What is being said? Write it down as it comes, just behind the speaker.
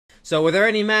So were there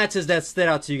any matches that stood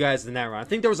out to you guys in that round? I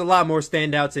think there was a lot more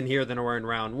standouts in here than there were in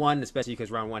round one, especially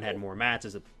because round one had more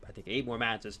matches. I think 8 more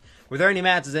matches. Were there any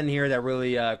matches in here that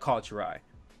really caught your eye?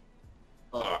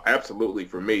 Absolutely,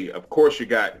 for me. Of course, you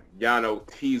got Yano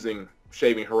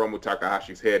shaving Hiromu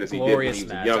Takahashi's head as he did when he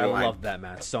was a young I lion. love that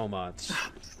match so much.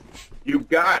 You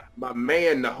got my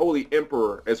man, the Holy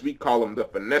Emperor, as we call him, the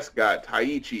finesse god,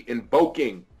 Taichi,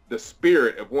 invoking the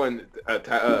spirit of one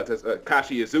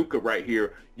Takahashi Iizuka right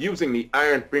here, using the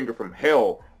Iron Finger from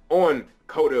Hell on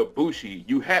Kota Ibushi.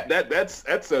 You have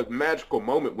that's a magical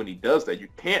moment when he does that. You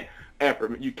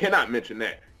cannot mention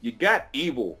that. You got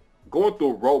Evil going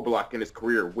through a roadblock in his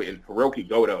career with Hiroki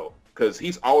Goto, because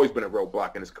he's always been a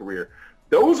roadblock in his career.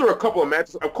 Those are a couple of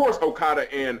matches. Of course,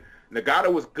 Okada and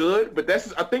Nagata was good, but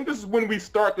I think this is when we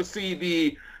start to see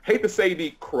the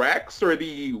cracks or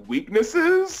the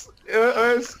weaknesses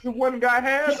as one guy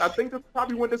has. I think that's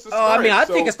probably when this is starting. I mean, I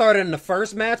think it started in the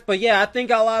first match, but yeah, I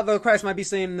think a lot of the cracks might be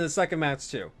seen in the second match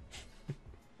too.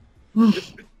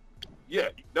 Yeah,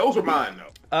 those are mine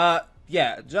though.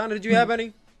 Yeah, John, did you have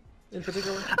any in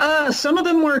particular? Some of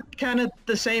them were kind of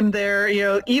the same there.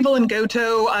 Evil and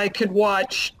Goto I could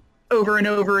watch over and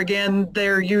over again.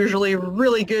 They're usually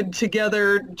really good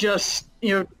together, just,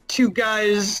 two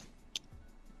guys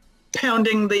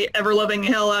pounding the ever-loving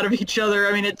hell out of each other.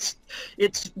 I mean, it's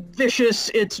vicious,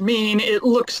 it's mean, it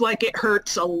looks like it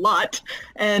hurts a lot,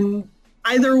 and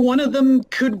either one of them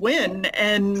could win,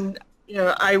 and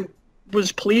I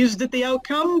was pleased at the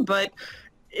outcome, but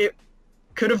it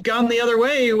could have gone the other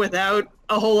way without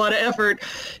a whole lot of effort.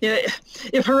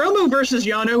 If Hiromu versus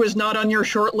Yano is not on your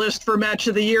short list for match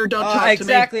of the year, don't talk to me.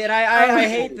 Exactly, and I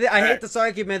hate this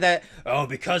argument that,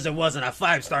 because it wasn't a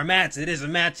 5-star match, it is a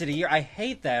match of the year. I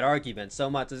hate that argument so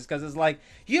much, because it's like,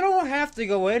 you don't have to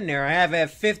go in there and have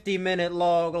a 50-minute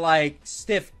long,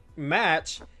 stiff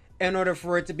match in order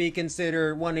for it to be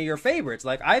considered one of your favorites.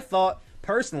 I thought,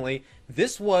 personally,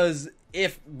 this was,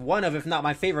 if not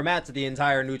my favorite match of the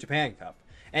entire New Japan Cup.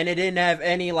 And it didn't have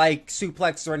any,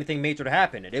 suplex or anything major to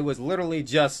happen. It was literally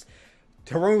just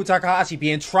Hiromu Takahashi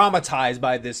being traumatized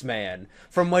by this man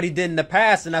from what he did in the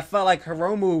past. And I felt like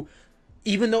Hiromu,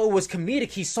 even though it was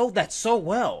comedic, he sold that so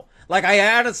well. I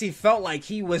honestly felt like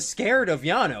he was scared of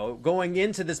Yano going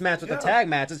into this match with the tag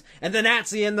matches, and then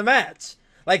actually in the match.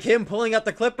 Him pulling out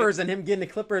the clippers and him getting the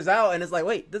clippers out, and it's like,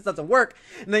 wait, this doesn't work.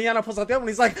 And then Yano pulls out the other one, and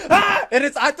he's like, ah! And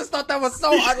I just thought that was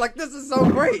so, this is so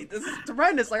great. This is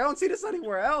tremendous. I don't see this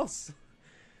anywhere else.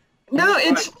 No,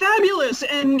 it's fabulous.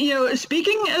 And,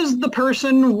 speaking as the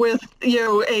person with,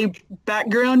 a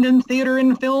background in theater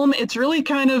and film, it's really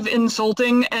kind of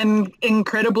insulting and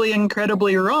incredibly,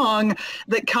 incredibly wrong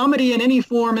that comedy in any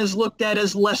form is looked at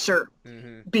as lesser.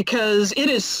 Mm-hmm. Because it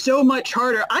is so much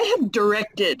harder. I have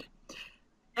directed.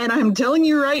 And I'm telling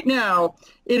you right now,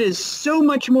 it is so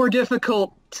much more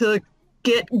difficult to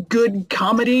get good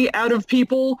comedy out of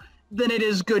people than it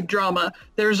is good drama.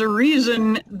 There's a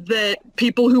reason that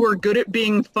people who are good at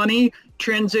being funny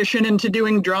transition into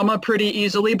doing drama pretty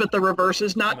easily, but the reverse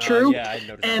is not true. Yeah, I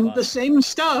noticed and that. The same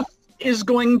stuff is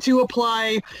going to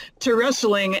apply to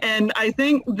wrestling. And I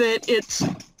think that it's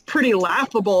pretty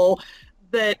laughable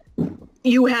that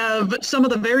you have some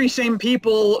of the very same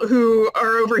people who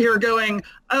are over here going,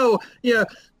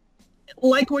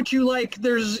 like what you like,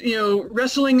 there's,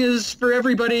 wrestling is for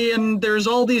everybody and there's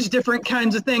all these different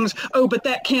kinds of things. Oh, but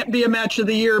that can't be a match of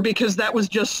the year because that was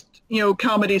just,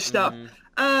 comedy stuff.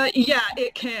 Mm-hmm. Yeah,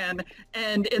 it can.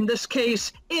 And in this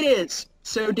case, it is.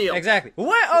 So deal. Exactly.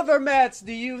 What other match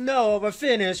do you know of a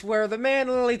finish where the man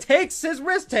literally takes his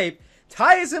wrist tape,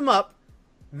 ties him up,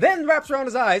 then wraps around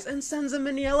his eyes and sends him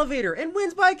in the elevator and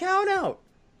wins by count out?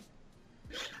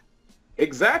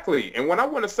 Exactly. And what I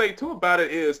want to say too about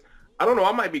it is, I don't know,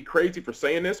 I might be crazy for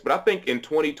saying this, but I think in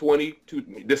 2020,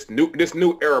 this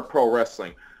new era pro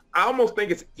wrestling, I almost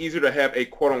think it's easier to have a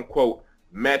quote unquote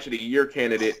match of the year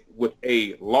candidate with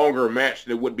a longer match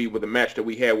than it would be with a match that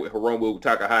we had with Hiromu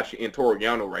Takahashi and Toru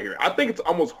Yano right here. I think it's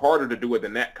almost harder to do it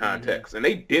in that context, mm-hmm. and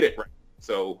they did it right.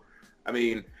 So, I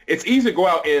mean, it's easy to go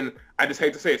out and, I just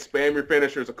hate to say it, spam your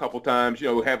finishers a couple times,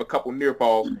 have a couple near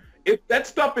falls. That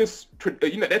stuff is,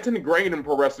 that's ingrained in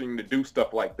pro wrestling to do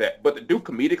stuff like that. But to do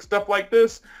comedic stuff like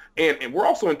this, and we're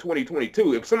also in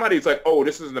 2022, if somebody's like, oh,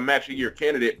 this isn't a match of the year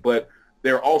candidate, but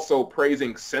they're also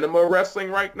praising cinema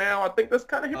wrestling right now, I think that's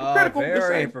kind of hypocritical.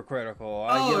 Very hypocritical.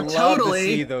 Oh, you totally. love to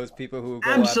see those people who go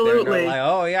Absolutely. out there and go like,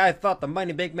 oh yeah, I thought the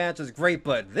Money Big match was great,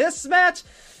 but this match,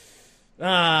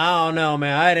 I don't know,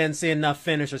 man. I didn't see enough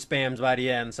finisher spams by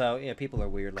the end. So yeah, people are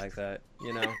weird like that,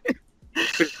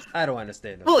 I don't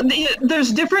understand. Well,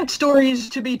 there's different stories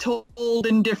to be told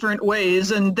in different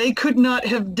ways, and they could not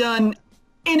have done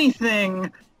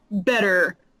anything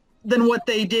better than what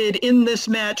they did in this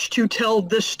match to tell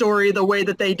this story the way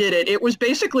that they did it. It was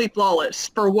basically flawless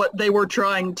for what they were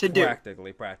trying to do.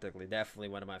 Practically. Definitely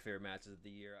one of my favorite matches of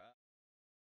the year.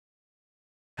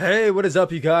 Hey, what is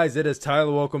up, you guys? It is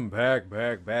Tyler. Welcome back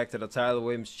to the Tyler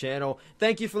Williams channel.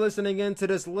 Thank you for listening in to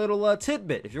this little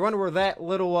tidbit. If you're wondering where that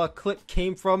little clip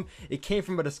came from, it came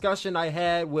from a discussion I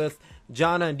had with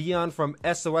Jana and Dion from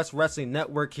SOS Wrestling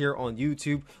Network here on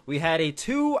YouTube. We had a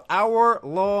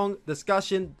 2-hour-long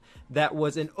discussion that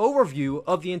was an overview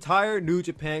of the entire New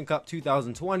Japan Cup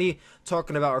 2020,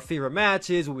 talking about our favorite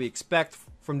matches, what we expect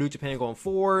from New Japan going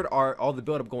forward, all the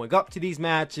build-up going up to these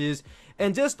matches,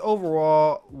 and just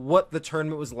overall what the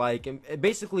tournament was like, and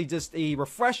basically just a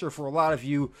refresher for a lot of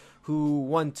you who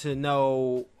want to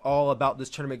know all about this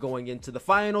tournament going into the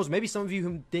finals. Maybe some of you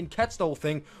who didn't catch the whole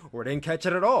thing or didn't catch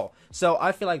it at all. So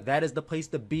I feel like that is the place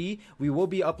to be. We will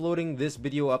be uploading this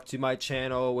video up to my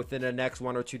channel within the next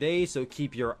 1 or 2 days, so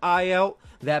keep your eye out.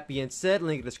 That being said,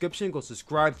 link in the description. Go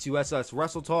subscribe to SOS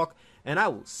Wrestle Talk, and I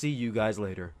will see you guys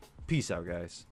later. Peace out, guys.